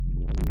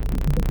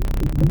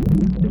You're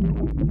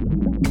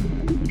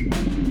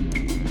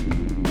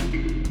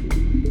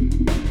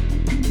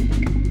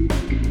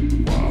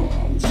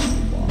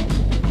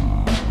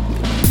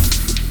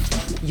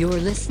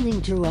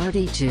listening to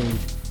Artitude,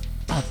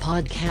 a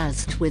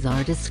podcast with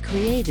artists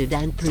created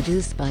and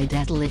produced by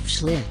Detlef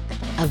Schlick,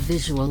 a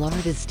visual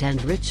artist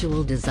and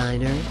ritual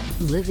designer,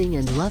 living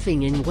and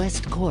loving in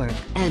West Cork,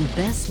 and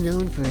best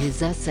known for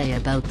his essay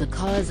about the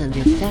cause and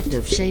effect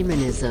of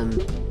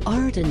shamanism,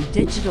 art and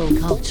digital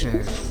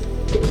culture.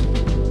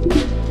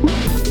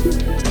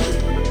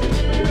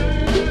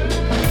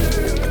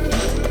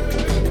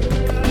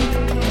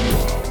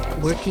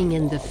 Working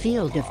in the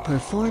field of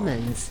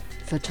performance,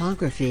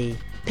 photography,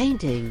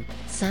 painting,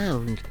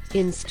 sound,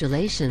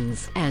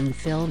 installations, and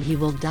film, he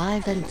will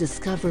dive and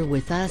discover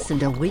with us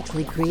and a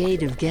weekly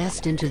creative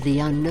guest into the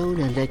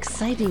unknown and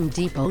exciting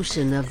deep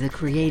ocean of the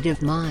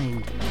creative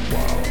mind.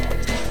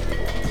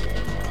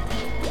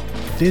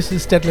 This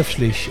is Detlef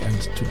Schlick,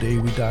 and today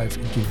we dive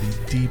into the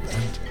deep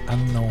and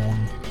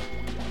unknown,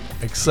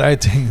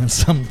 exciting and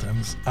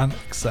sometimes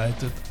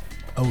unexcited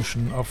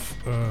ocean of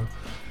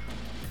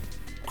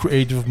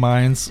creative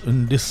minds,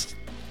 in this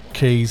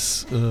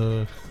case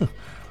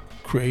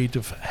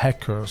creative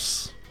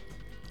hackers.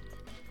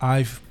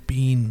 I've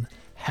been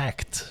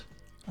hacked.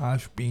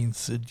 I've been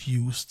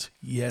seduced.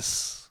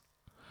 Yes.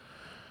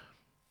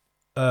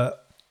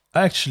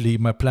 Actually,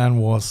 my plan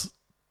was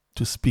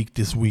to speak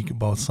this week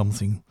about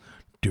something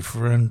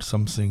different,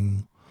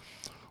 something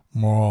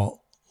more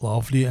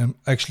lovely, and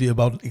actually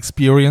about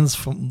experience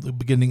from the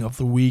beginning of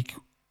the week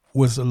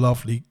with a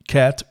lovely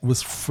cat,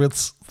 with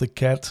Fritz the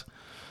cat.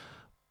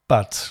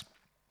 But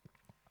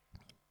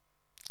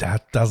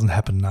that doesn't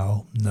happen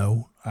now.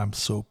 No, I'm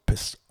so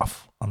pissed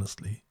off,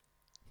 honestly.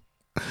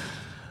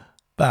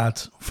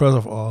 But first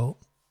of all,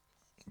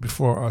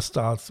 before I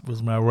start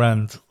with my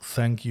rant,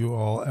 thank you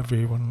all,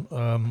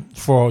 everyone,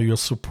 for your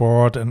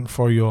support and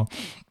for your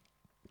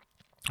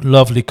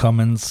lovely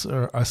comments.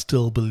 I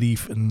still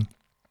believe in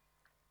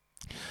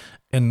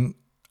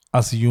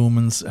us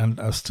humans, and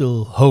I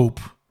still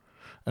hope,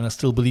 and I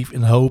still believe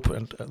in hope,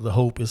 and the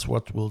hope is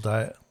what will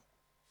die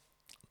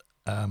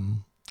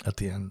at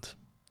the end.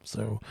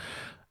 So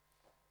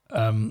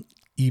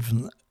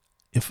even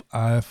if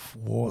I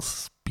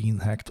was being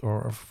hacked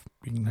or I've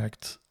been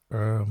hacked,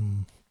 I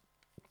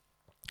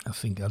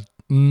think I'd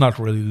not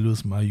really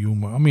lose my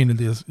humor. I mean, it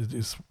is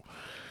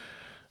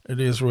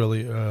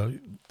really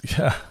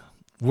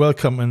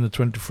welcome in the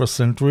 21st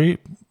century.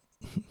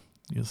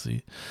 You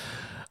see,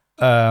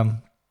 I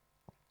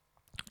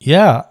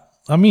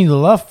mean, the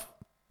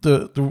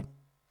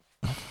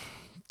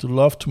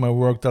love to my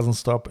work doesn't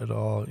stop at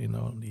all,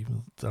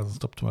 even doesn't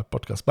stop to my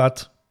podcast.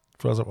 But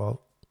first of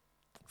all,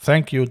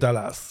 thank you,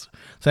 Dallas.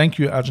 Thank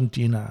you,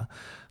 Argentina.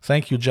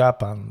 Thank you,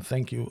 Japan.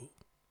 Thank you,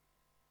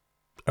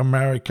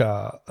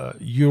 America,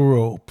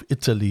 Europe,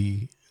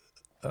 Italy,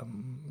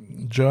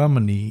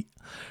 Germany,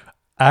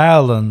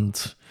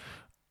 Ireland,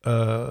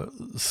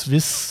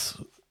 Swiss,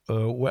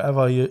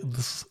 wherever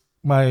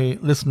my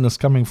listeners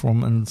coming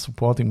from and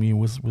supporting me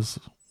with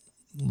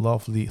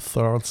lovely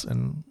thoughts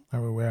and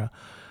everywhere.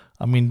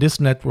 I mean, this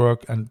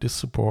network and this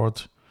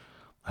support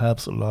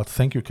helps a lot.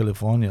 Thank you,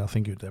 California.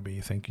 Thank you,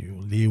 Debbie. Thank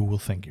you, Leo.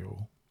 Thank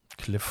you,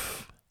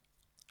 Cliff,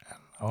 and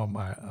all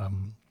my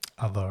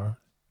other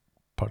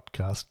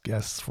podcast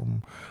guests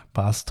from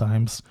past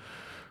times.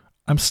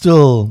 I'm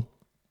still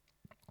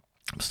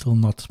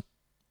not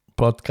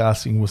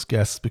podcasting with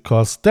guests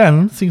because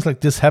then things like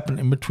this happen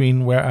in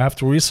between where I have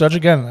to research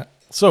again.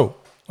 So,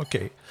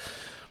 okay.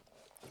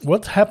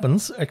 What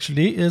happens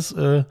actually is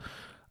I'm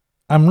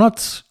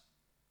not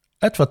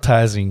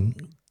advertising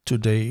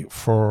today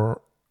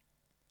for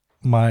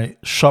my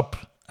shop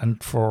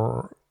and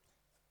for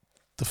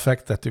the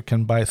fact that you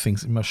can buy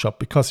things in my shop,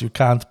 because you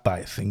can't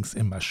buy things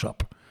in my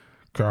shop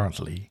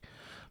currently,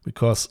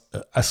 because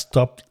I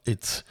stopped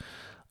it.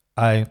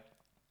 I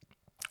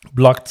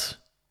blocked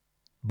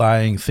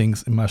buying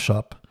things in my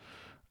shop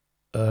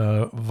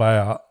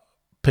via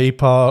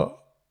PayPal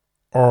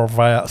or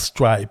via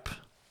Stripe.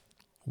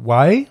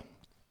 Why?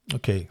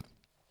 Okay.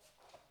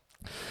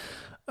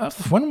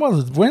 When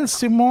was it?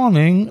 Wednesday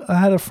morning, I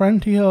had a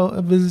friend here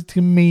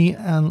visiting me,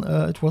 and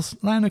it was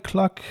 9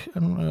 o'clock,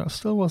 and I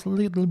still was a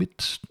little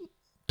bit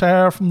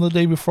tired from the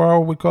day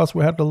before because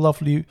we had a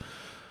lovely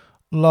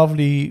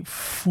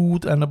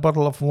food and a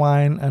bottle of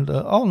wine, and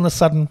all of a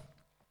sudden,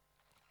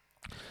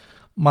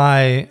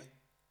 my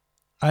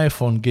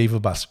iPhone gave a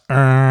buzz.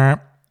 I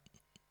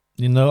have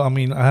an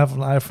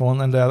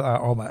iPhone, and there are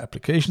all my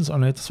applications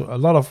on it, so a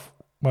lot of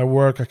my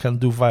work I can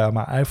do via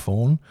my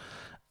iPhone.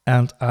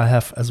 And I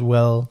have as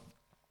well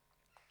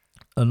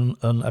an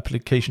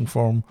application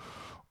form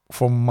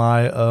from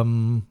my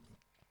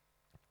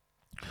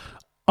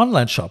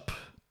online shop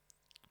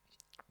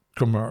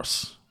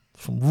commerce,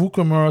 from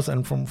WooCommerce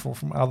and from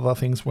other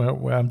things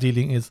where I'm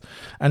dealing is,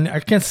 and I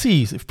can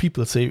see if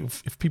people say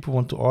if people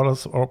want to order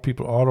or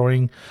people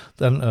ordering,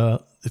 then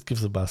it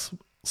gives a buzz.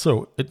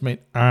 So it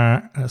made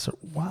and I said,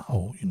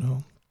 wow,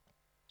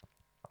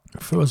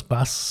 first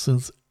buzz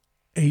since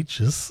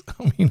ages.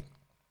 I mean,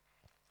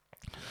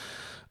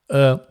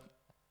 I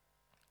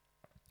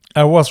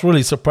was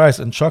really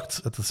surprised and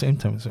shocked at the same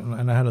time. So,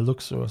 and I had a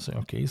look, so I said,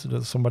 okay, so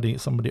there's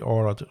somebody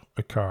ordered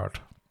a card.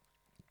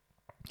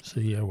 So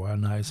yeah, well,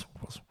 nice. It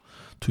was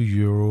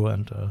 €2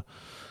 and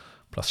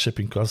plus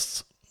shipping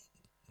costs.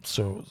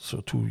 So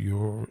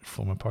 €2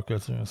 for my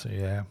pocket. So I say,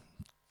 yeah,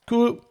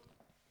 cool,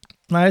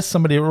 nice.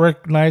 Somebody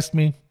recognized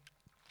me.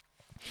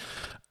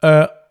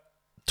 2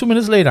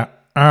 minutes later,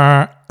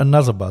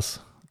 another bus.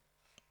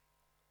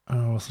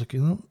 I was like,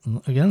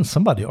 again,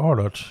 somebody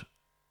ordered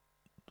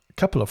a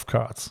couple of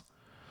cards.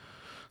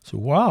 So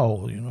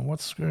wow,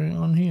 what's going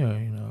on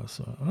here?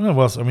 So it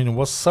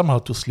was somehow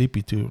too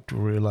sleepy to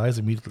realize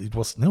immediately. It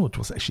was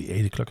actually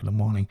 8 o'clock in the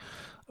morning.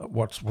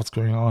 What's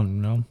going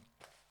on?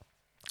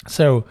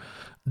 So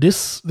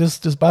this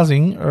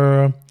buzzing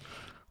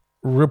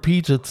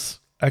repeated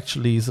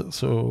actually.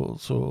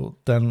 So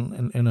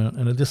then in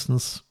a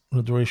distance, in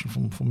a duration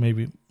from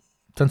maybe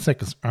 10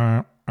 seconds.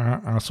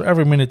 So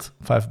every minute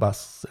 5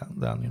 buzzes.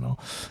 Then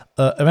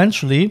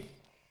eventually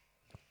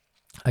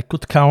I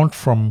could count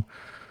from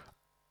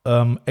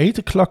 8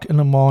 o'clock in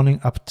the morning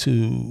up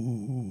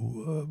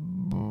to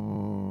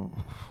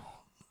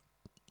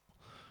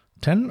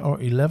 10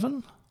 or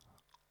 11,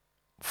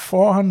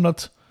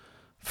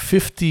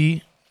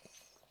 450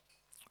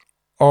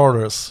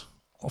 orders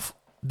of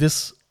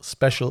this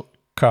special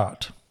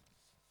card.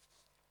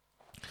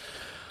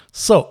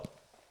 So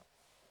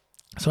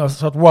I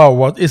thought, wow,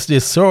 what is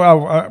this? So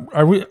I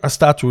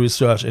start to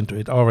research into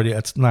it already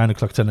at 9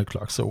 o'clock, 10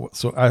 o'clock. So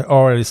I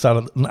already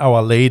started an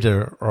hour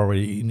later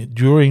already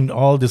during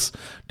all this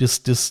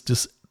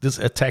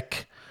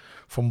attack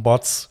from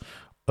bots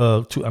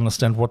to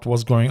understand what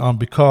was going on,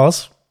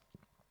 because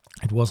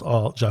it was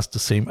all just the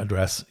same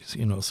address,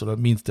 So that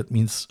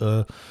means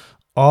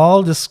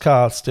all these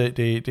cards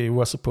they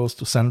were supposed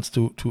to send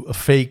to a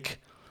fake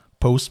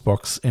post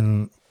box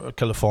in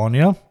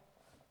California.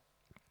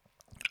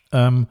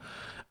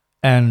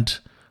 And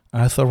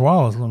I thought,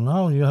 wow, so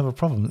now you have a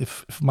problem.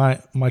 If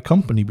my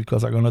company,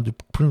 because I'm gonna do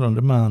print on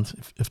demand,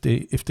 if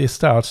they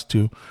start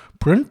to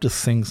print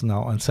these things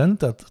now and send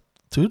that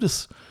to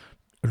this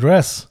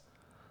address,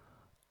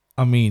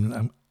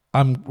 I'm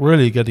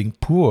really getting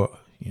poor,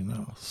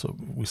 So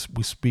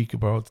we speak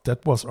about,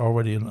 that was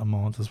already an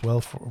amount as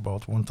well for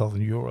about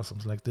 €1,000,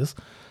 something like this,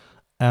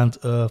 and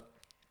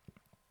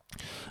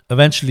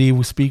eventually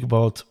we speak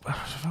about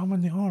how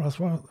many orders.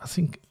 Well, I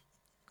think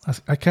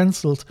I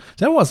cancelled.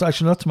 That was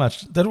actually not too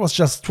much. That was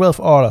just 12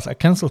 orders. I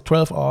cancelled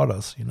 12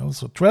 orders,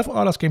 So 12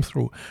 orders came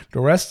through.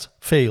 The rest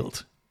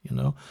failed,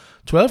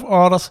 12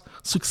 orders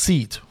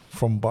succeed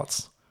from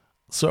bots.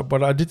 So,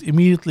 but I did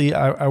immediately.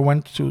 I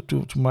went to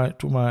my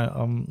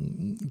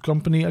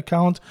company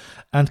account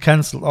and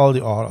canceled all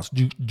the orders.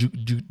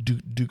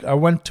 I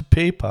went to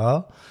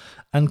PayPal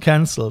and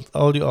cancelled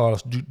all the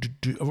orders.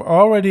 I've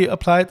already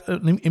applied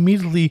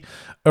immediately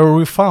a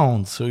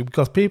refund. So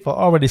because PayPal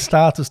already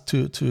started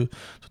to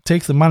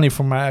take the money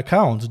from my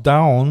account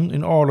down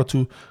in order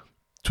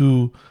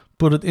to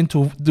put it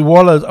into the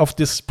wallet of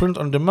this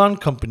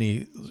print-on-demand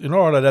company in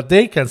order that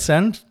they can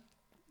send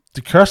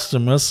the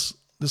customers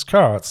these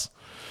cards.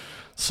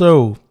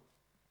 So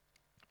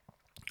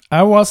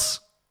I was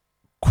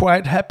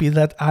quite happy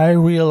that I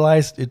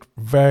realized it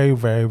very,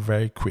 very,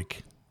 very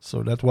quick.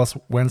 So that was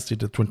Wednesday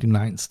the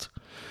 29th.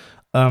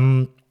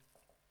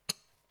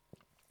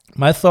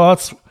 My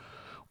thoughts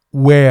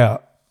were,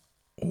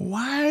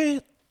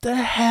 why the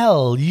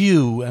hell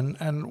you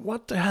and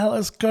what the hell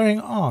is going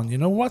on?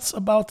 What's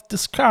about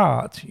this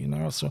card?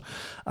 So,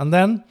 and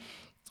then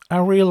I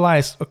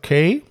realized,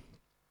 okay,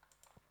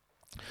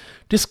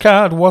 this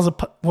card was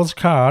a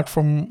card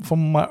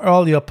from my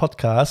earlier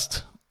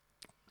podcast.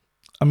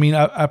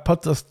 I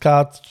put this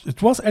card.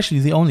 It was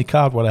actually the only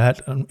card what I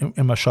had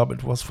in my shop.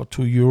 It was for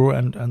 €2,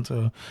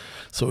 and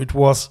so it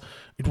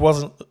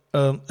wasn't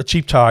a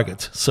cheap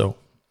target. So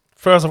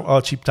first of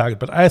all, cheap target.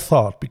 But I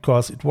thought,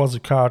 because it was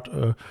a card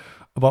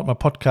about my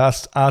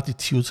podcast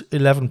Attitude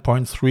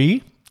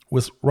 11.3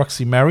 with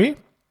Roxy Mary.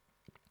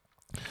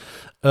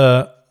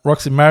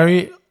 Roxy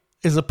Mary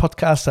is a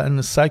podcaster and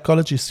a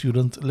psychology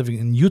student living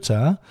in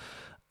Utah,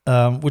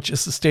 which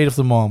is the state of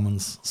the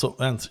Mormons. So,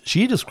 and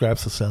she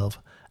describes herself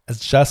as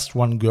just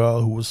one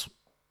girl who was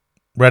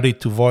ready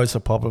to voice her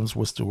problems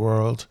with the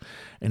world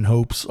in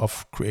hopes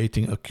of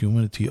creating a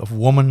community of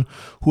women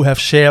who have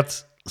shared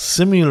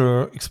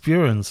similar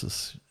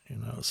experiences.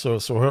 So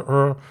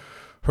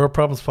her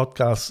problems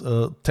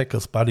podcast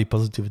tackles body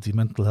positivity,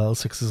 mental health,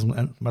 sexism,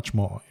 and much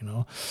more.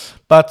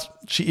 But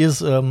she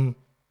is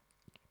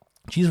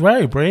she's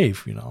very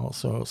brave.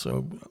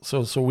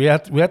 So we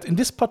had in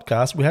this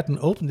podcast we had an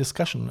open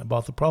discussion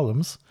about the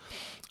problems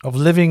of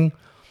living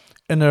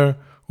in a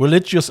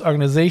religious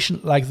organization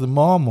like the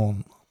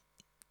Mormon,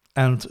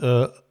 and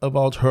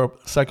about her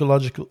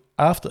psychological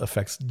after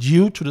effects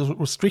due to the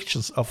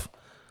restrictions of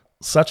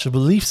such a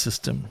belief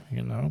system,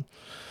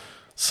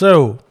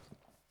 So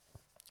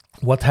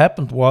what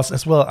happened was,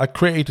 as well, I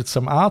created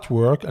some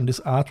artwork, and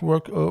this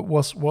artwork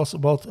was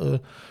about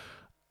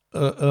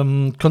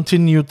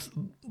continued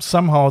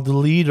somehow the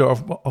leader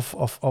of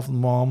the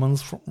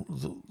Mormons,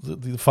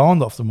 the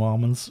founder of the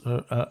Mormons,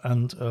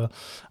 and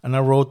I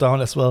wrote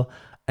down as well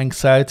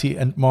anxiety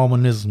and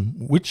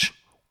Mormonism, which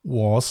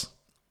was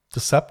the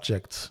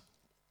subject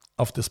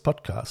of this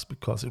podcast,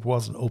 because it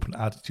was an open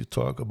attitude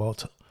talk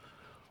about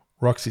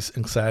Roxy's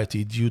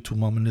anxiety due to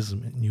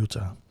Mormonism in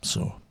Utah.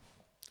 So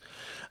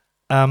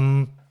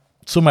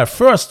my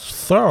first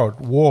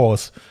thought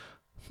was,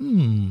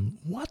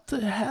 what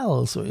the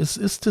hell? So is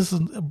this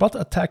a bot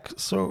attack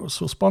so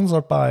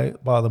sponsored by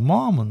the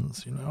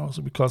Mormons?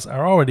 So because I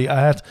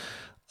had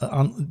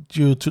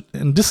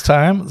in this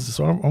time, this is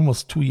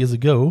almost 2 years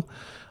ago,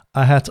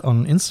 I had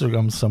on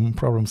Instagram some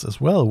problems as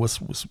well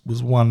with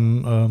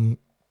one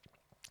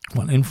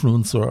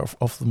influencer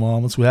of the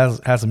Mormons who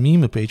has a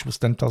meme page with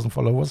 10,000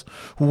 followers,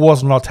 who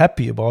was not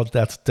happy about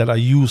that I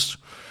used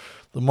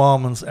the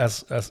Mormons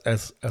as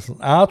an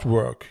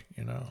artwork,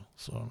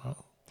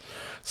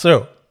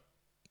 So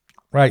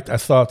right, I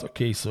thought,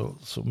 okay, so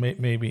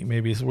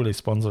maybe it's really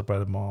sponsored by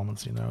the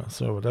Mormons,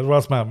 So that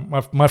was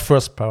my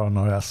first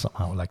paranoia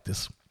somehow like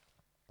this.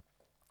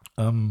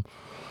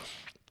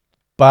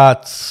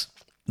 But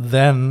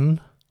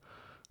then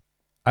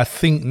I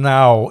think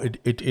now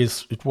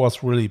it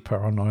was really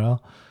paranoia,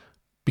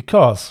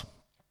 because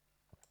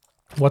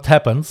what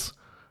happened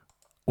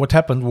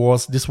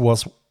was this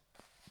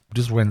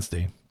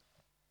Wednesday.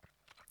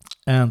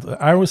 And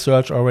I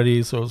researched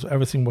already, so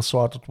everything was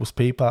sorted with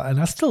paper,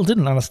 and I still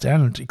didn't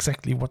understand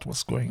exactly what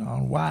was going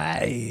on.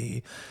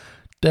 Why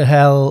the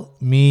hell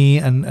me,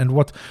 and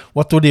what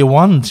do they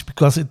want?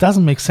 Because it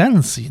doesn't make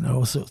sense,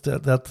 So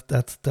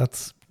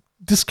that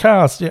these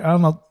cards, they are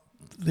not.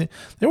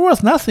 They're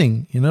worth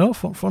nothing,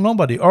 for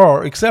nobody.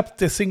 Or except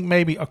they think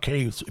maybe,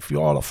 okay, so if you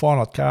order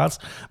 400 cards,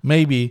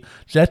 maybe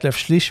Detlef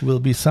Schlich will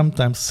be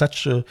sometimes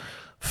such a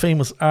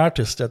famous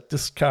artist that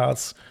these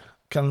cards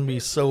can be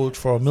sold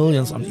for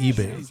millions on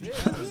eBay.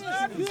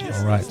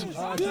 All right.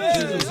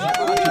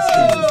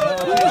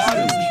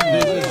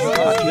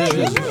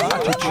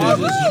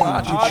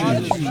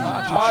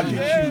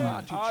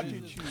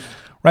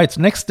 Right,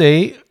 next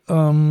day,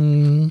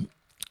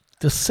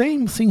 the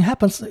same thing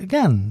happens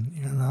again,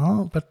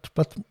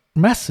 but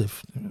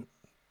massive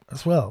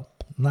as well.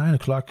 9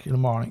 o'clock in the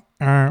morning.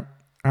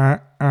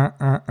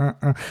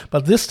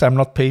 But this time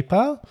not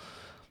PayPal,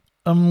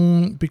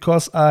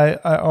 because I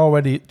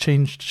already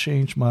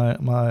changed my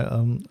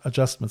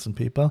adjustments in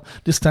PayPal.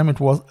 This time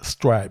it was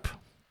Stripe.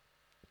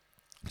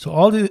 So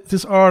all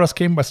these orders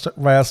came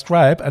via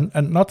Stripe, and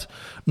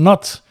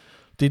not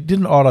they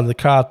didn't order the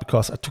card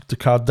because I took the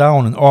card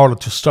down in order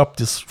to stop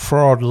this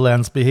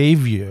fraudulent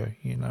behavior,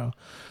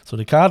 So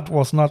the card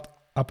was not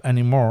up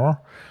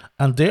anymore,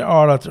 and they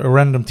ordered a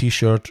random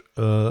T-shirt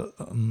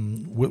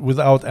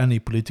without any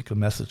political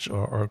message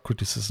or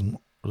criticism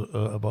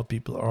about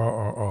people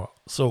or.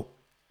 So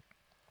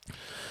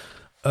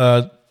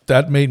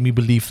that made me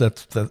believe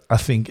that I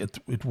think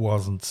it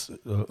wasn't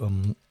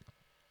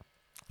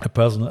a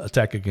personal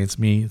attack against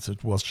me.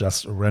 It was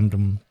just a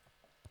random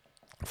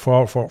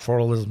for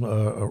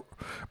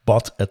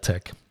bot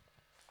attack.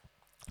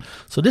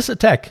 So this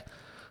attack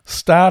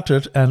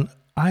started, and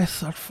I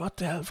thought, what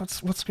the hell?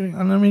 What's going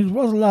on? I mean, it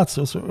was a lot.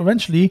 So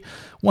eventually,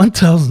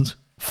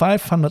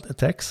 1,500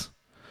 attacks.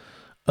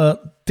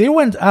 They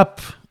went up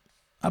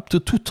to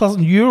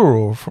 2,000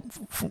 euro.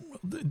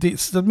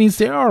 That means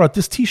they ordered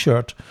this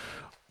T-shirt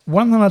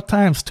 100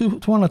 times,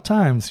 200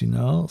 times.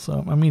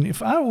 So I mean,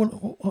 if I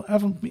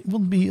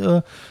wouldn't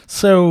be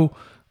so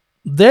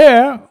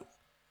there.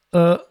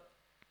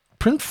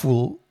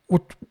 Printful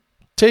would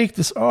take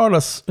these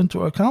orders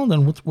into account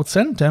and would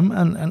send them,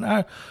 and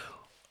I,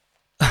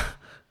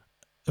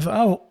 if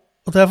I would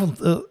have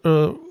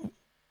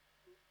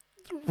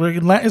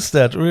recognized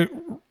that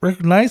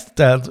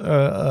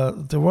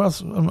there was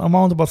an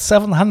amount about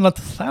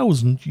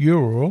 700,000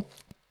 euro,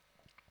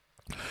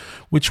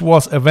 which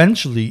was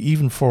eventually,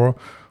 even for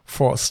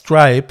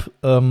Stripe,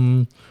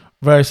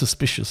 very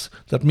suspicious.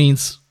 That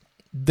means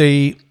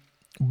they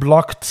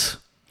blocked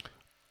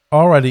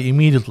already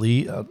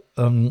immediately.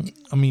 I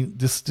mean,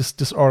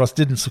 this orders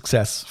didn't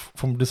success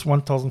from this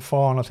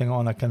 1,400 thing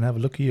on. I can have a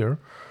look here.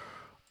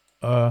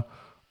 From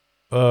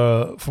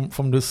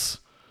this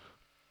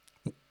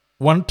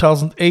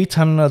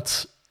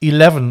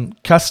 1,811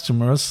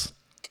 customers,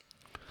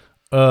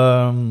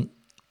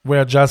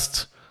 were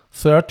just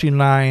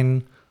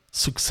 39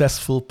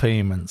 successful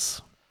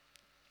payments.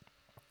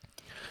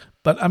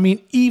 But I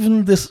mean,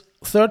 even this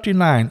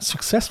 39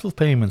 successful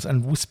payments,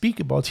 and we speak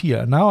about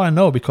here. Now I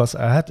know, because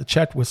I had a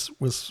chat with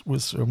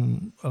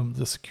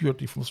the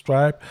security from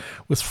Stripe,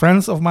 with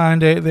friends of mine.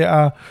 They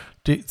are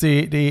in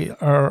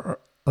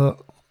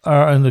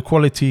the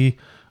quality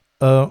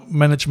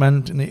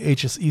management in the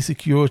HSE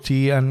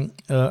security, and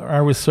I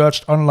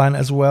researched online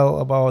as well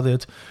about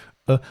it.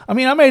 I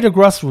mean, I made a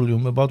gross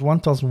volume about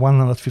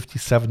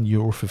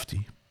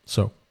 €1,157.50.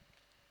 So,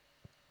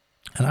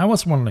 and I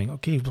was wondering,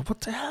 okay, but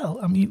what the hell?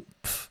 I mean,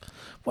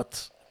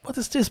 what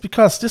is this?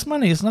 Because this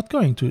money is not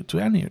going to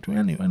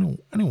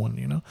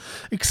anyone,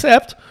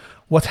 except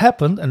what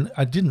happened, and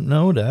I didn't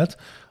know that,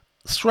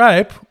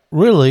 Stripe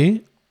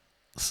really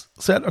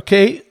said,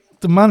 okay,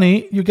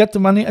 you get the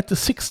money at the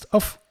 6th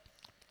of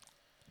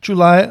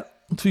July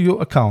to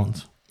your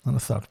account. And I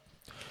thought,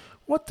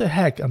 what the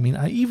heck? I mean,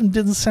 I even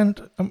didn't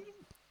send,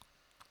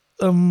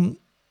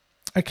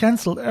 I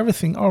canceled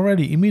everything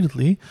already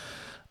immediately.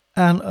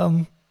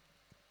 And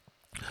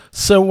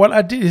so what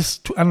I did is,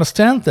 to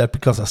understand that,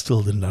 because I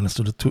still didn't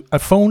understand it, I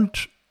phoned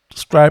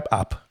Stripe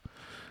up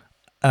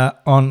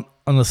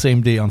on the same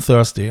day, on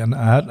Thursday, and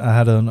I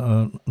had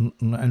an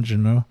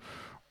engineer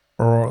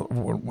or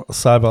a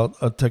cyber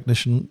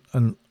technician,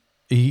 and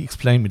he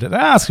explained me that.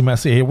 I asked him, I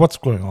say, hey, what's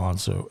going on?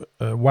 So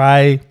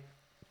why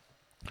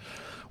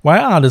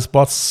are these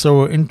bots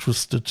so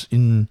interested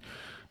in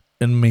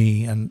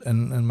me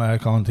and my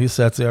account? He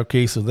said,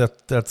 okay, so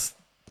that's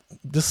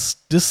this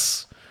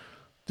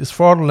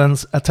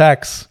fraudulent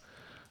attacks,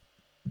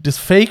 these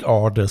fake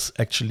orders,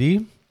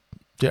 actually,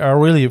 they are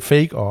really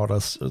fake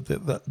orders.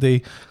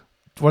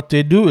 What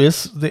they do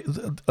is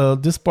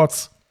these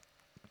bots,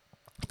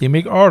 they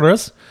make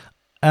orders,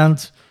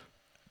 and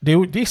they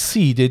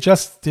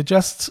just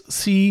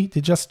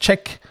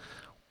check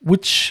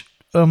which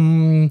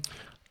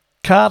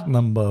card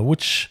number,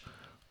 which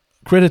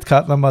credit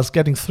card number is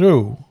getting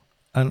through,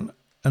 and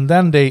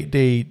then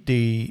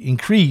they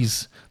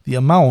increase the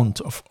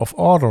amount of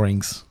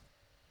orderings.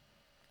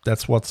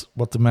 That's what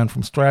the man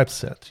from Stripe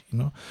said,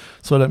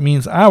 So that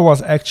means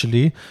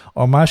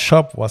my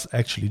shop was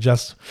actually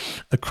just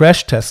a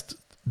crash test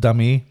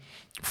dummy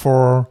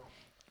for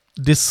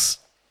these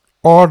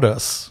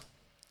orders,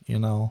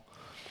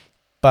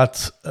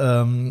 But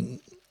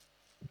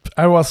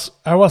I was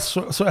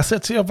so I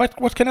said,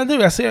 what can I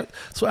do? I said,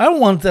 so I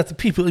want that the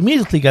people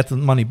immediately get the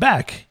money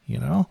back,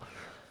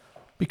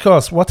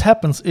 because what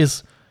happens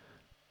is,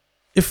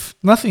 if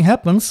nothing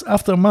happens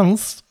after a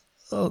month,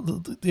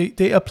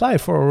 they apply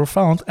for a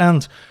refund,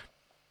 and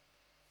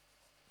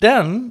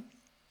then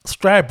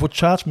Stripe would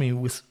charge me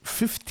with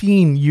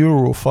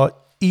 €15 for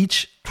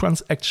each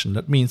transaction.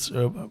 That means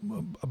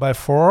by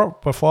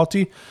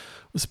 40,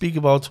 we speak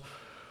about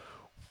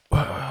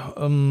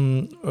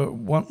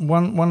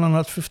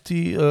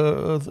 150,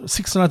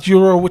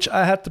 €600, which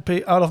I had to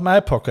pay out of my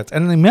pocket.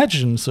 And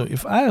imagine, so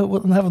if I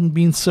haven't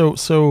been so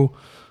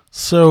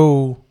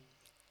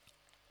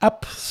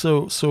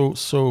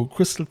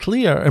crystal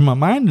clear in my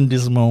mind in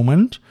this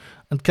moment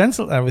and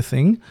cancel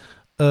everything,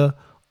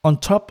 on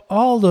top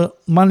all the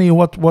money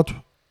what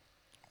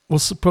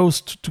was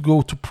supposed to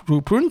go to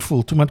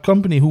Printful, to my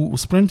company who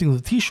was printing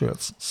the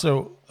t-shirts.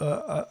 So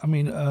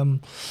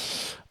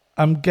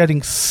I'm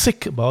getting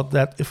sick about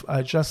that if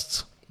I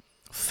just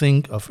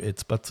think of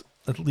it. But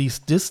at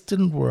least this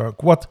didn't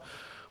work. What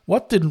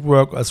didn't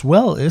work as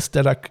well is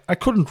that I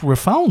couldn't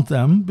refund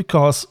them,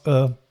 because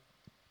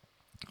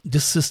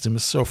this system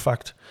is so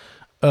fucked.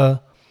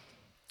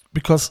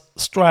 Because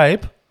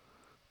Stripe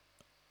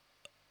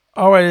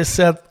already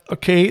said,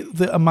 okay,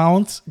 the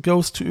amount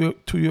goes to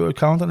your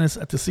account and is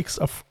at the 6th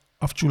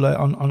of July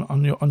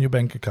on your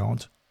bank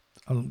account.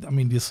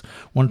 This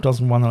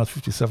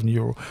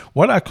 €1,157.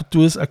 What I could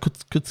do is I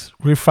could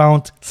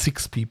refund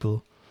 6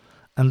 people,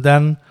 and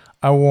then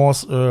I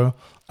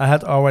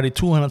had already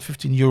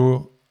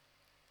 €215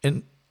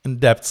 in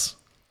debts.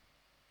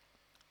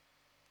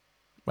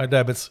 My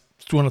debits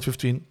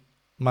 215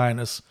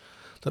 minus.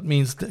 That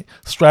means the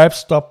Stripe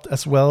stopped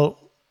as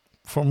well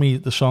for me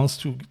the chance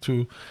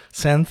to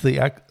send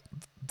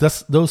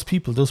those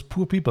people, those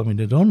poor people.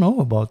 They don't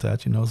know about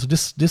that, So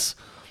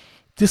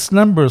this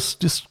numbers,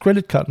 this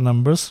credit card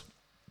numbers,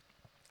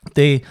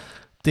 they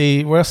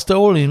were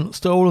stolen.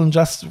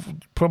 Just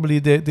probably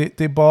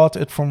they bought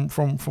it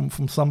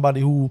from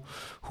somebody who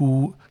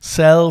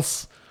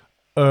sells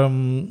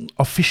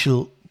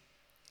official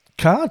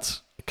card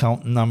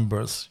account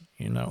numbers.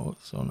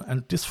 So,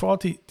 and these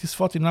 40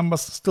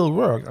 numbers still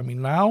work.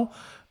 Now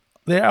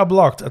they are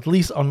blocked, at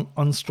least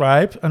on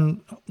Stripe,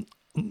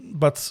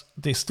 but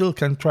they still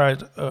can try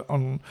it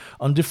on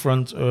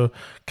different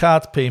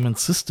card payment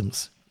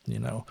systems.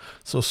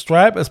 So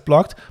Stripe is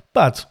blocked,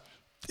 but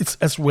it's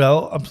as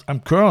well.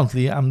 I'm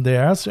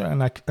there, so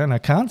and I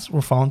can't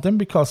refund them,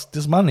 because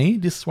this money,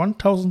 this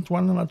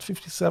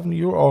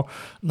 €1,157, or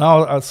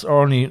now it's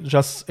only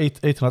just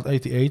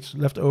 888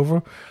 left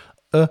over.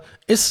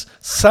 Is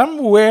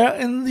somewhere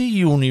in the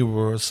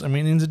universe,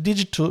 in the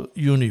digital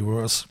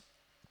universe.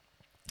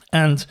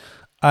 And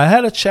I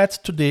had a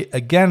chat today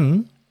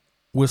again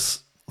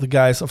with the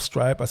guys of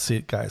Stripe. I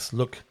said, guys,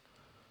 look,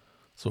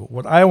 so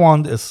what I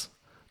want is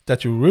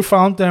that you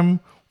refund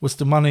them with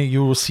the money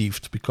you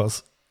received,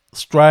 because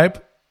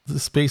Stripe, the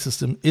space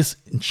system, is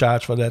in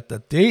charge for that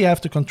they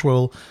have to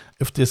control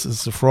if this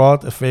is a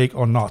fraud, a fake,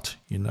 or not,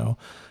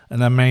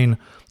 And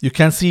you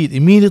can see it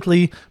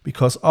immediately,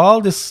 because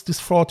all this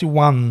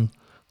 41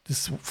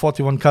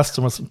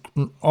 customers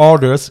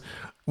orders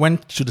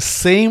went to the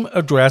same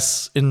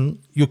address in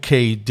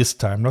UK this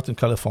time, not in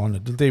California.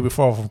 The day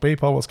before from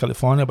PayPal was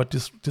California, but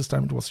this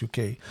time it was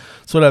UK.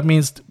 So that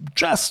means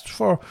just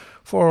for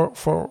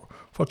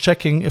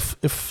checking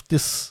if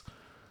this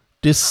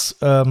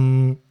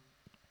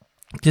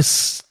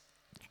this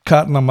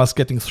card numbers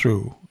getting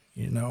through,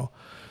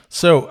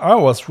 So I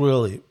was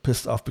really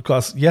pissed off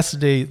because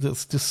yesterday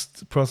this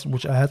person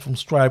which I had from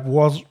Stripe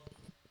was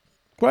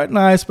quite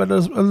nice, but a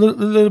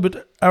little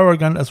bit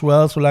arrogant as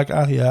well. So like,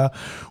 yeah,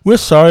 we're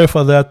sorry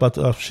for that,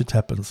 but shit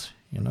happens,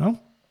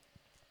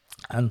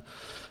 And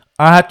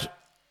I had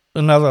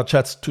another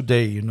chat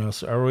today,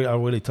 So I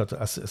really thought,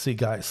 I see,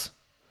 guys,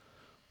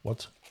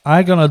 what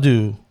I gonna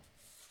do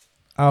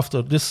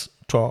after this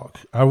talk,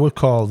 I will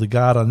call the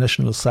Garda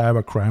National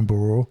Cybercrime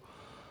Bureau,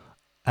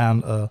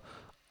 and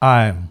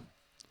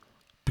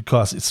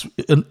because it's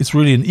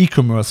really an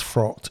e-commerce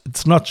fraud.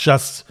 It's not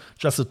just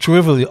a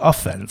trivial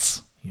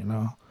offense,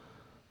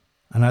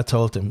 And I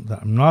told him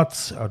that I'm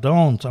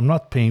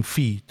not paying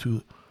fee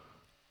to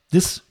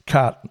this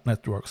card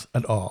networks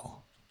at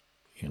all,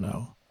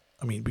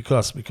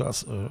 because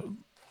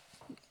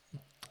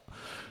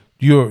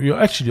you're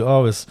actually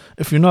always,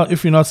 if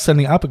you're not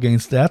standing up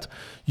against that,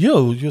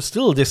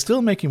 they're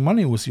still making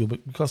money with you,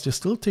 because they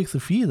still take the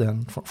fee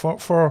then for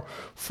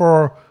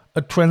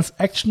a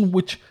transaction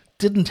which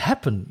didn't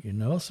happen,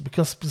 so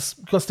because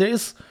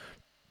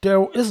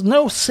there is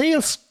no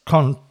sales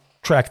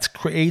contract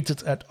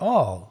created at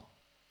all,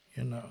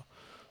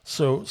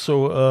 so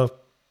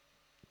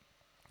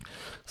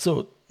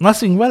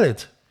nothing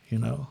valid,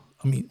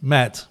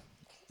 mad.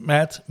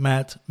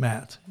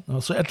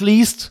 So at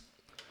least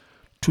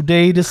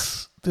today,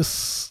 this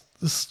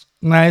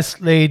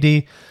nice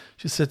lady,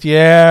 she said,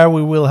 "Yeah,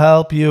 we will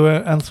help you,"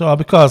 and so on.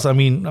 Because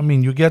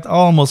you get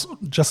almost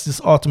just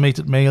these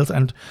automated mails,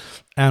 and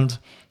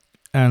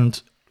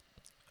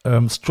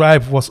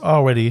Stripe was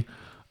already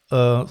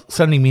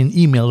sending me an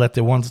email that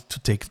they wanted to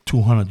take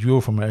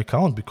 €200 from my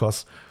account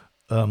because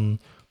the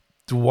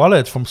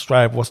wallet from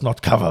Stripe was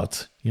not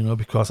covered,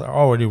 because I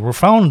already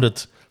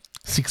refunded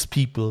 6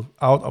 people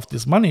out of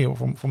this money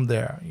from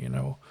there,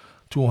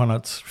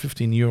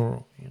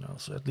 €215,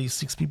 so at least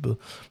 6 people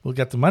will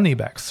get the money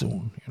back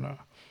soon,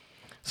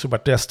 So,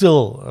 but they're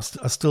still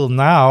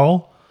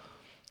now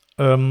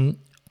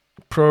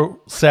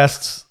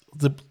processed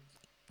the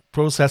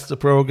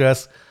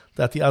progress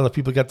that the other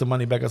people get the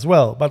money back as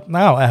well. But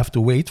now I have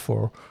to wait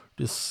for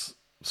this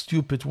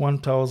stupid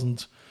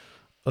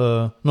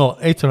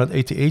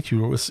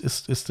 €888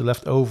 is still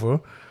left over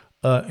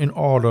in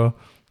order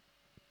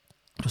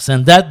to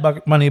send that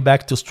money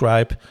back to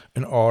Stripe,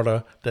 in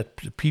order that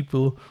the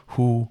people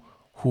who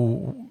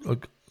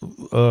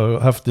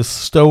have this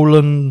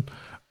stolen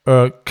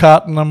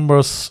card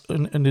numbers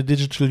in the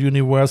digital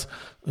universe,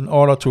 in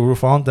order to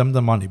refund them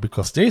the money,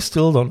 because they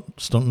still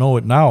don't know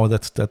it now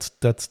that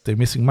they're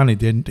missing money.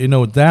 They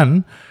know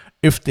then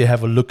if they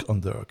have a look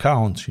on their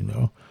account,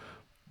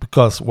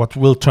 because what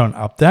will turn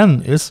up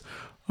then is,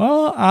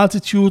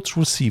 Altitude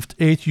received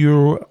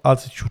 €8,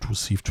 Altitude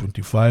received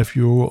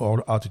 €25,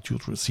 or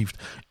Altitude received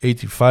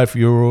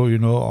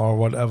 €85, or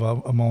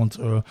whatever amount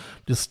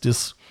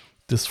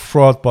this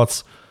fraud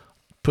bots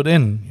put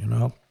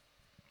in,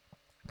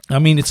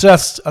 It's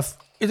just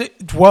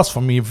it was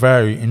for me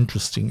very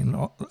interesting.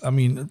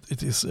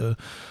 It is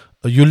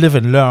you live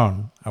and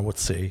learn, I would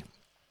say,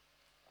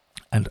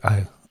 and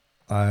I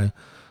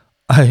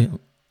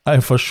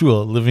for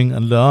sure living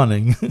and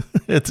learning.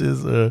 It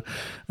is.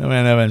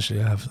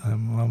 Eventually I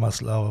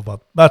must laugh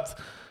about, but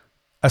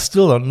I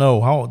still don't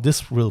know how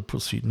this will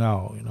proceed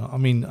now.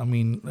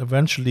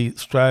 Eventually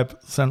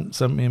Stripe sent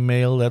me a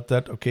mail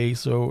that okay,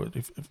 so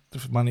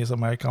if money is on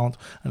my account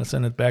and I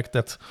send it back,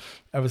 that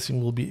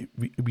everything will be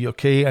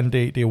okay, and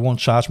they won't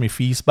charge me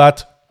fees.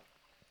 But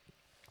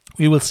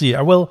we will see.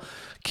 I will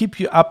keep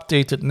you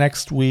updated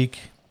next week.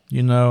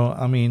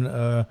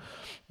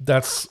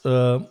 That's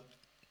I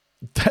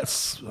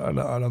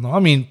don't know.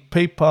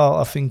 PayPal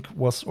I think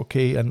was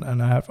okay,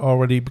 and I have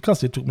already, because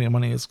they took me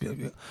money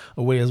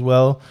away as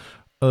well.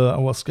 I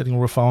was getting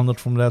refunded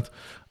from that.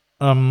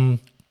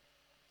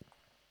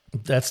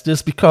 That's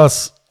this,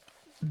 because,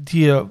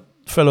 dear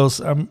fellows,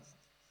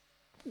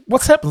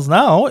 what happens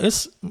now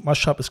is my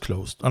shop is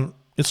closed, and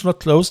it's not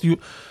closed. You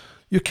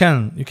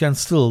can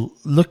still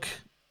look,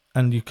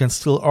 and you can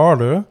still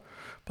order,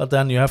 but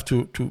then you have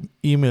to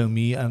email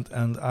me,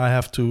 and I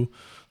have to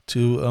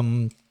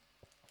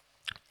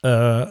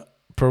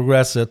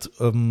progress it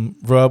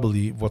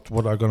verbally.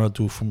 What I'm gonna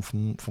do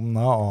from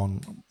now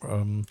on.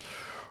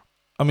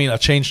 I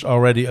changed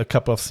already a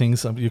couple of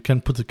things. You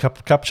can put a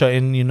captcha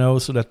in,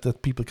 so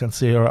that people can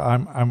say,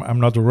 I'm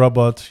not a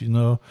robot,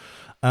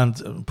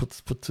 and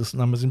put these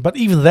numbers in. But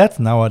even that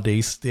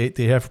nowadays,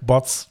 they have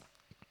bots.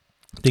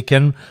 They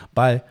can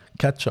buy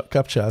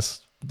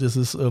captchas. This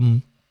is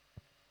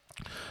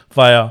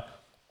via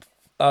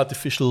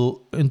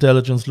artificial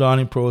intelligence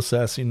learning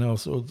process,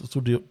 So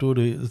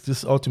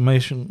this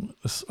automation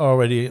is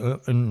already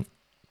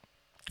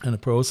in a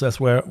process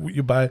where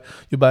you buy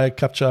a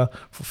captcha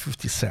for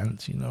 50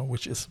 cents,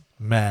 which is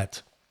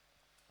mad.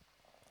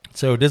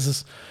 So this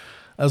is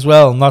as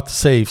well, not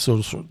safe.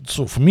 So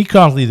for me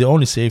currently, the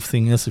only safe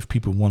thing is if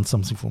people want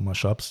something from my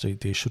shops,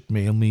 they should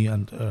mail me,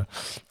 and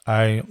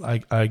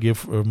I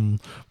give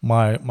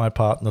my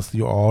partners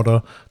the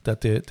order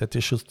that they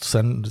should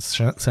send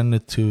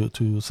it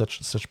to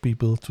such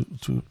people,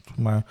 to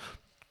my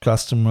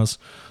customers.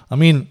 I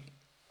mean,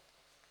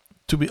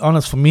 to be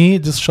honest, for me,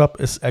 this shop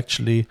is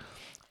actually,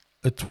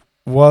 it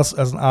was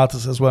as an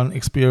artist as well an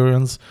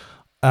experience.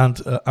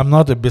 And I'm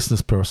not a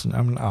business person.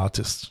 I'm an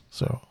artist.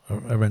 So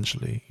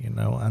eventually, and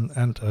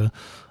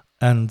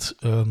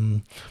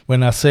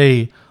when I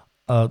say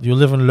you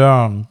live and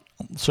learn,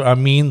 so I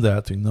mean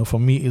that, for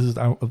me, is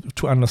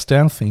to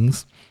understand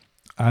things,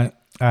 I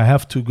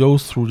have to go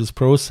through this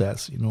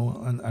process,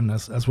 and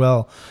as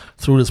well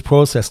through this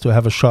process to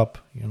have a shop,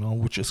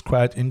 which is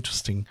quite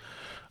interesting,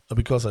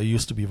 because I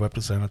used to be web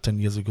designer 10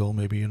 years ago,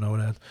 maybe you know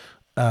that,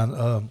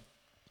 and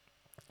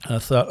I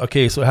thought,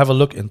 okay, so have a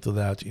look into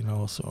that,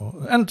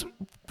 So, and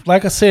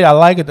like I say, I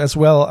like it as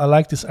well. I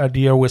like this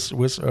idea with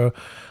the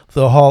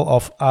Hall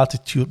of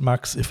Artitude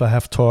Max. If I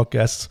have talk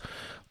guests,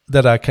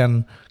 that I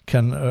can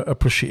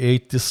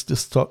appreciate this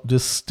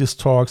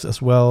talks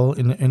as well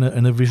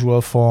in a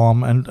visual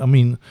form, and I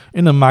mean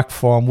in a Mac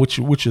form,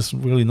 which is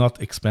really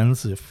not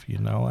expensive,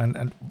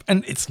 and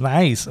it's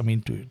nice. I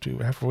mean to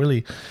have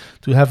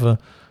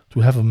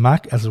a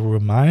Mac as a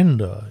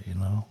reminder,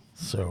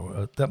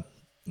 So that.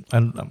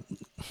 And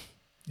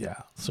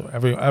so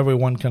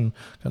everyone can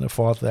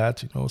afford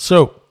that,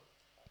 So,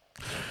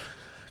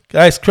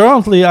 guys,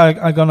 currently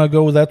I'm gonna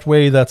go that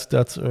way. That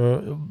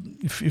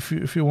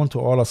if you want to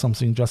order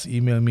something, just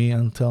email me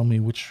and tell me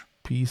which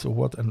piece or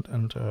what, and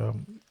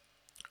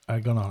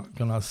I'm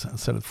gonna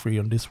set it free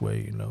on this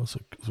way,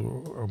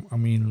 So I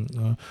mean,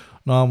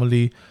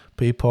 normally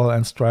PayPal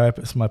and Stripe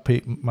is my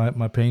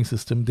paying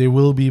system. They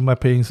will be my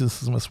paying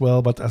system as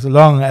well, but as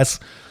long as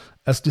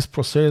this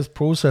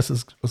process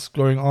is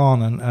going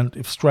on, and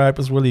if Stripe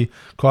is really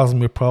causing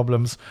me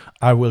problems,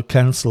 I will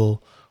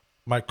cancel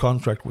my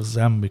contract with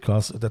them,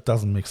 because that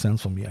doesn't make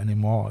sense for me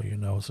anymore,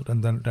 So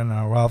then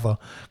I rather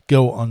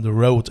go on the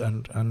road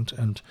and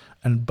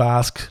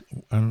bask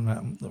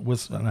and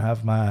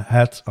have my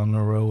hat on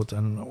the road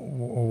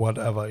or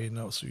whatever,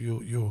 So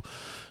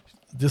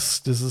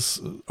this is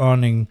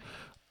earning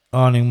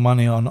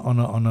money on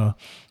a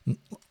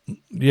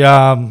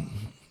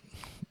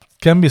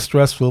can be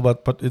stressful,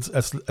 but it's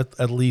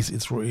at least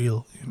it's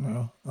real,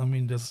 I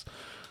mean, this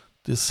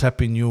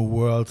happy new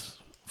world,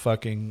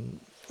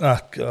 fucking,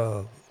 but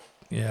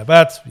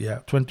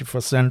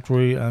 21st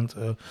century,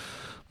 and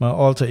my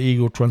alter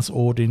ego Trans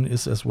Odin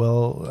is as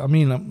well. I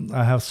mean,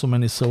 I have so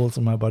many souls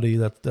in my body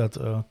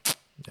that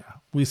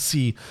we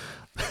see.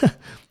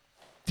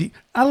 The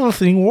other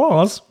thing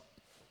was,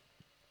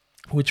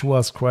 which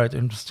was quite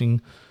interesting.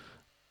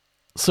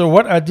 So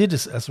what I did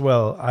is as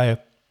well,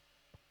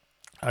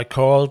 I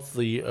called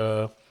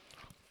the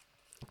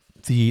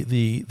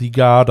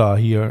Garda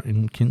here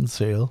in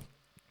Kinsale,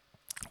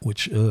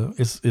 which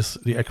is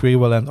the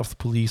equivalent of the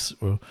police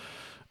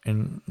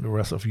in the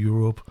rest of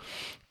Europe.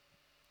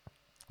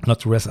 Not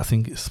the rest, I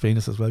think Spain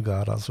is as well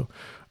Garda. So,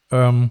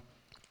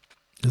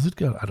 is it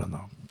Garda? I don't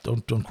know.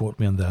 Don't quote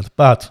me on that.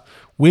 But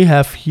we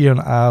have here in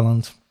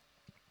Ireland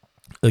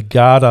a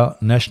Garda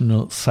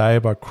National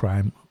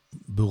Cybercrime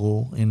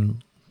Bureau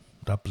in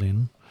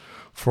Dublin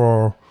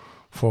for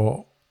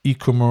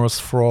e-commerce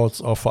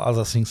frauds or for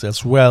other things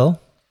as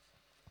well,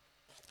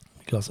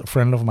 because a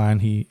friend of mine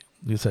he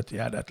said,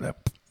 that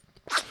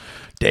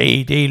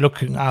they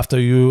looking after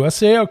you. I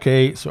say,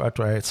 okay, so I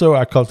try it. So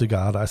I called the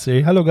guard. I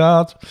say, hello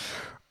guard,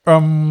 I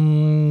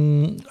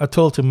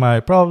told him my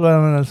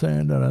problem, and I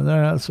said,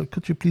 so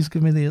could you please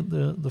give me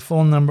the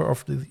phone number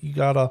of the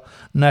Garda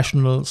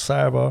National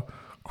Cyber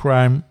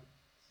Crime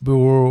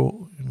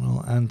Bureau,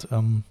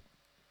 and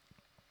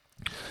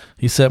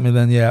he said me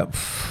then,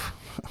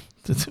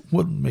 it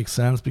wouldn't make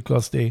sense,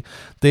 because they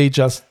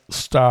just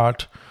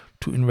start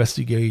to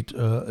investigate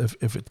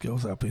if it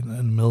goes up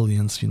in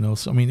millions,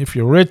 So I mean, if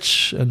you're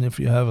rich and if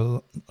you have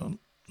a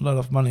lot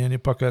of money in your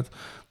pocket,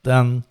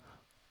 then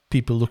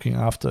people looking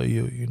after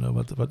you,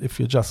 But if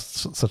you're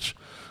just such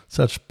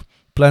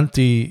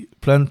plenty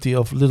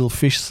of little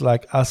fish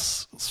like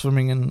us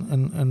swimming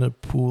in a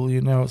pool,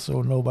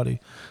 so nobody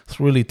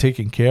is really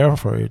taking care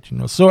for it,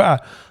 So I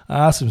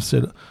asked him,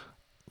 said,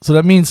 so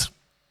that means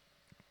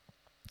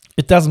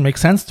it doesn't make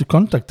sense to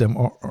contact them,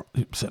 or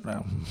he said,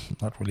 no,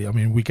 not really. I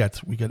mean, we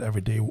get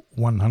every day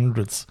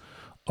 100s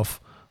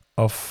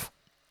of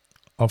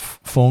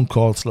phone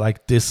calls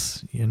like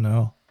this,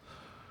 I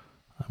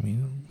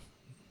mean,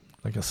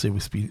 like I say, we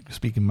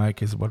speak in my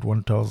case about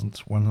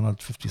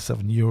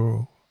 1,157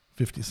 euro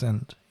 50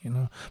 cent,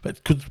 but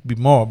it could be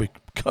more,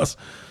 because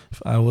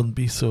if I wouldn't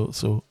be so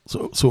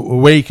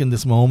awake in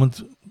this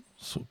moment,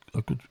 so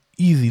I could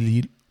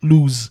easily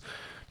lose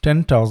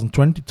 10,000,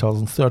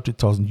 20,000,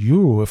 30,000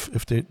 euro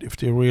if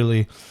they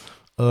really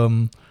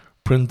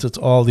printed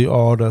all the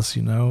orders,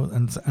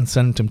 and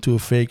sent them to a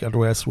fake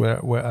address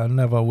where I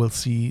never will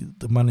see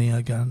the money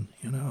again,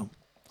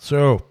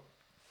 So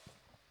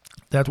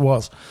that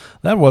was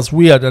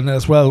weird, and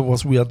as well it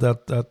was weird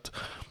that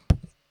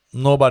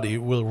nobody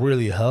will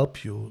really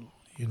help you.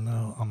 You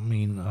know, I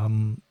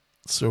mean,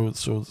 so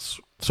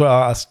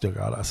I asked the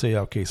guy. I say,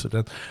 okay, so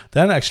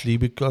then actually,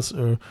 because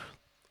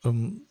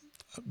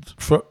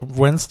for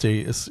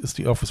Wednesday is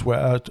the office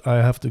where I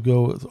have to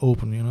go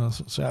open. You know,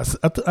 so I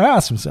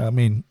asked him. So I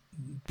mean,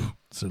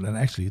 so then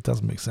actually it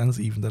doesn't make sense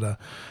even that I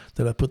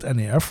put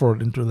any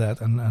effort into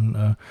that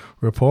and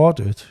report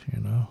it.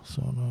 You know,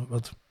 so no,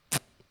 but.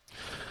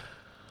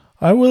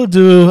 I will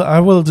do.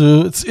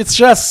 It's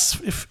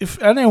just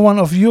if any one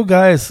of you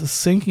guys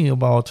is thinking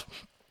about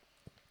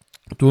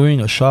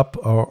doing a shop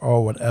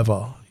or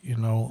whatever, you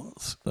know,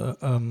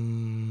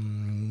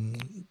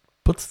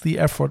 puts the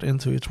effort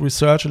into it,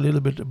 research a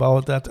little bit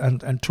about that,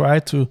 and try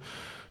to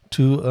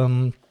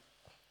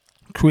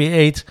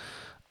create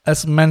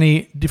as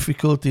many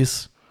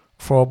difficulties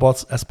for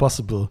bots as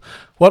possible.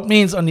 What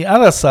means on the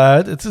other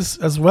side, it is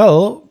as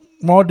well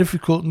more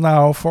difficult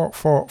now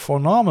for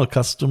normal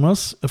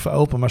customers if I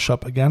open my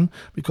shop again,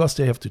 because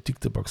they have to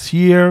tick the box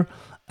here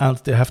and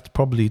they have to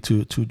probably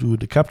to do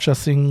the captcha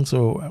thing.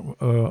 So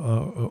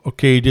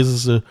okay, this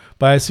is a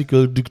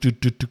bicycle,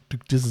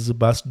 this is a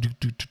bus,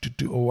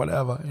 or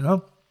whatever, you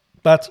know.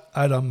 But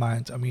I don't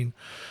mind. I mean,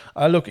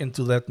 I'll look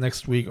into that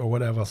next week or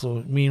whatever.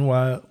 So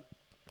meanwhile,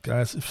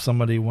 guys, if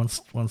somebody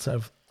wants to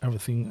have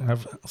everything,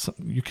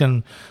 you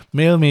can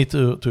mail me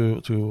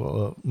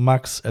to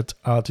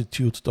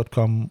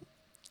max@artitude.com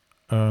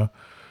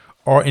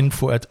or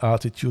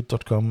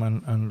info@artitude.com,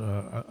 and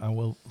I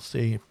will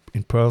stay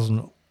in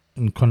person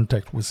in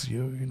contact with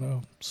you, you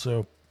know.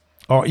 So,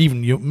 or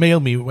even you mail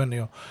me when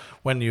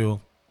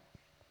you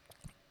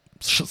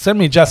send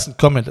me just a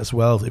comment as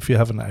well if you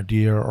have an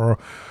idea, or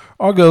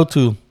go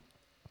to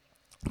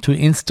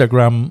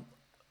Instagram.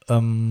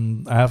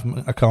 I have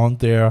an account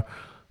there.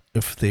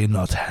 If they're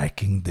not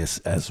hacking this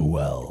as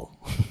well,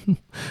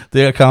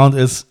 the account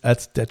is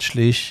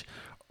 @Detschlich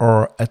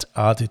or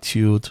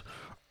 @Artitude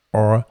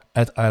or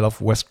 @Isle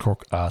of West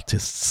Cork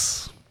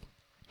Artists.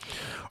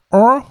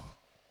 Or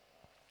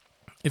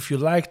if you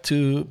like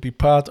to be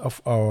part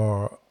of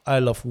our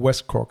Isle of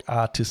West Cork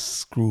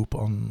Artists group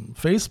on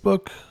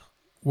Facebook,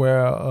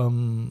 where a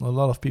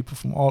lot of people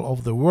from all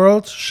over the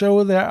world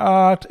show their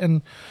art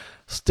and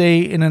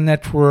stay in a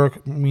network.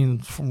 I mean,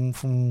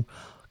 from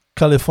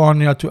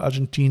California to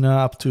Argentina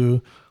up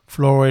to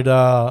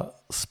Florida,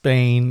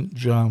 Spain,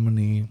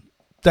 Germany.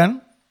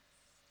 Then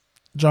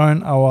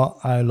join our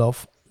Isle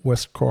of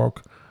West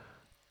Cork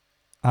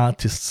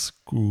Artists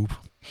group.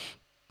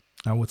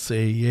 I would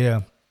say,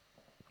 yeah.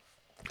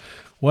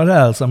 What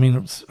else? I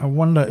mean, I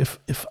wonder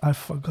if I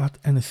forgot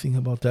anything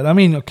about that. I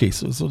mean, okay,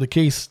 so the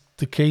case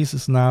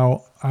is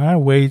now, I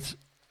wait.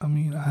 I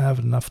mean, I have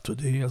enough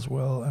today as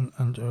well,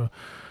 and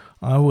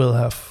I will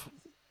have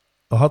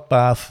a hot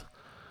bath,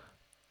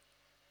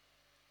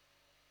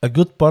 a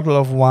good bottle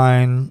of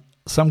wine,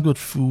 some good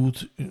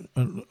food,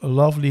 a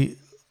lovely,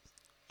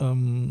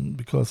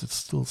 because it's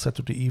still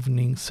Saturday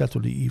evening.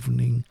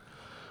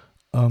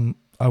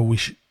 I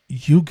wish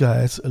you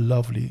guys a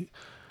lovely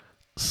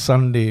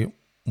Sunday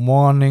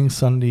morning,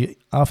 Sunday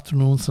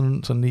afternoon,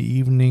 Sunday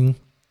evening.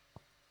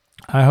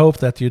 I hope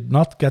that you're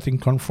not getting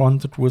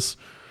confronted with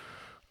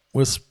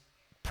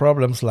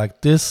problems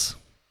like this,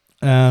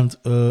 and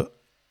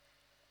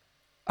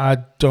I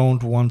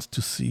don't want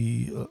to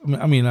see.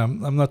 I mean,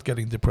 I'm not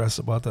getting depressed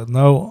about that.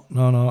 No.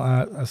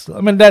 I still.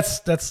 I mean, that's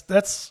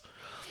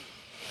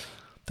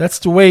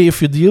the way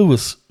if you deal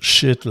with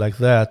shit like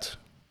that,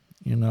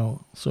 you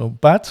know. So,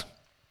 but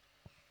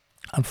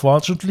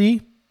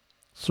unfortunately,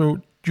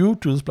 so due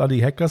to these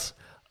bloody hackers,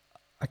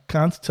 I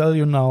can't tell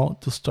you now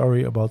the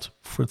story about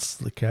Fritz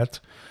the cat.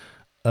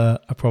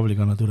 I'm probably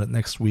gonna do that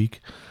next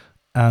week,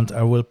 and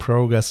I will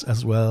progress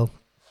as well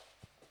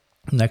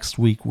next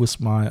week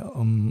with my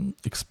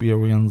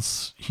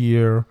experience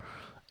here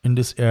in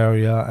this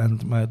area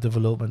and my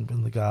development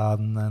in the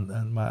garden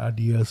and my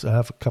ideas. I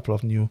have a couple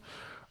of new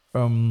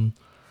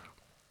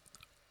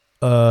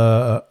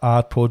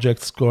art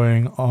projects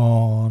going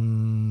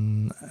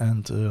on,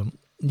 and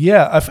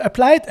yeah, I've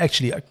applied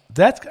actually.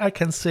 That I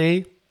can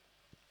say.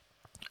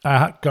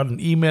 I got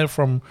an email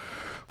from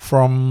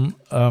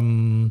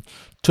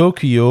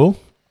Tokyo,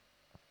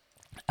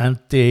 and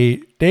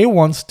they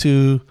want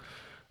to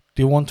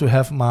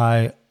have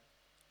my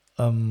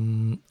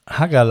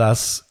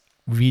Hagalas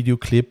video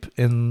clip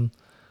in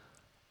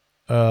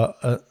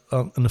a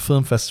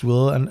film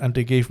festival, and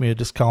they gave me a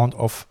discount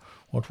of,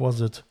 what was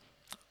it,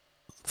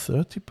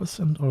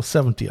 30% or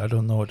 70? I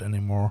don't know it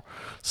anymore.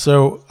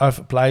 So I've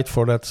applied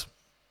for that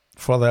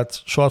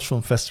short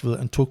film festival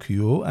in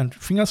Tokyo, and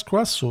fingers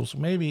crossed. So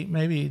maybe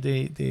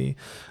they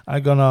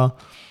are gonna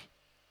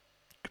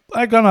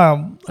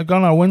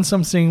win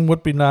something.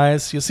 Would be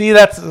nice. You see,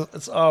 that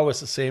it's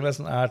always the same as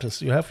an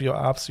artist. You have your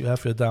ups, you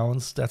have your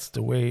downs. That's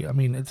the way. I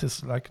mean, it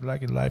is like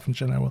in life in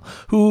general.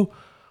 Who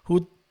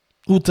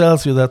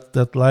tells you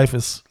that life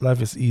is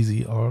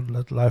easy, or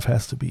that life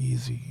has to be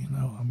easy? You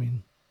know, I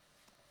mean,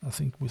 I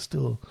think we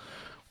still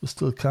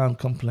can't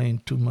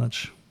complain too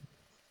much.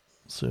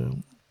 So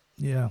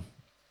yeah.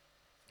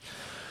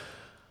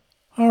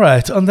 All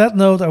right. On that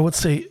note, I would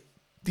say,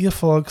 dear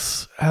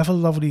folks, have a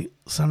lovely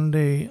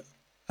Sunday.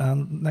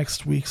 And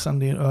next week,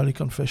 Sunday, in early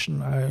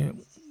confession, I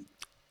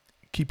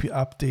keep you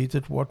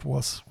updated what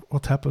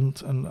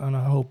happened, and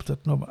I hope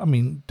that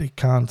they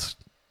can't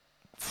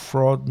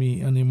fraud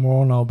me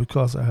anymore now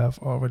because I have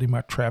already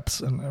my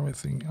traps and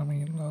everything.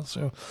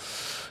 So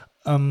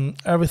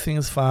everything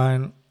is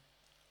fine.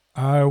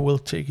 I will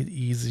take it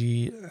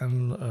easy,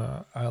 and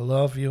I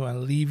love you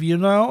and leave you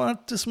now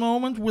at this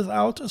moment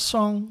without a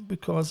song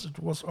because it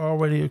was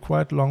already a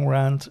quite long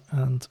rant,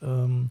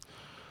 and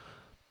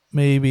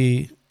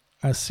maybe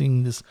I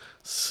sing this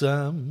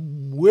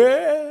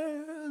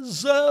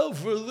somewhere's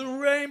over the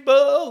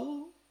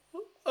rainbow,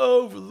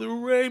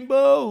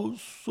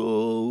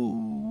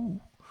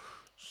 so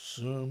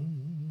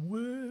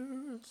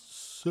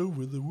somewhere's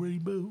over the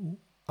rainbow.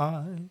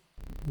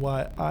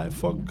 Why I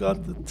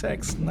forgot the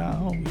text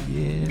now.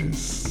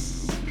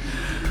 Yes.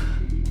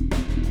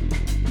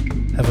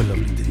 Have a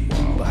lovely day.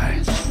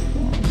 Bye.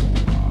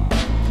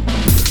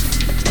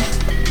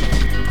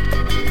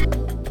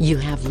 You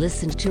have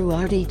listened to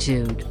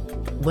Artitude,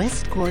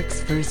 West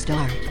Cork's first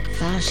art,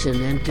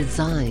 fashion and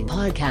design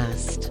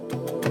podcast.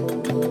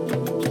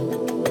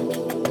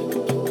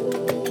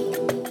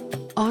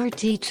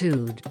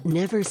 Artitude,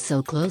 never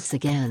so close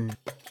again.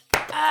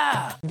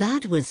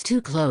 That was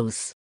too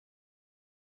close.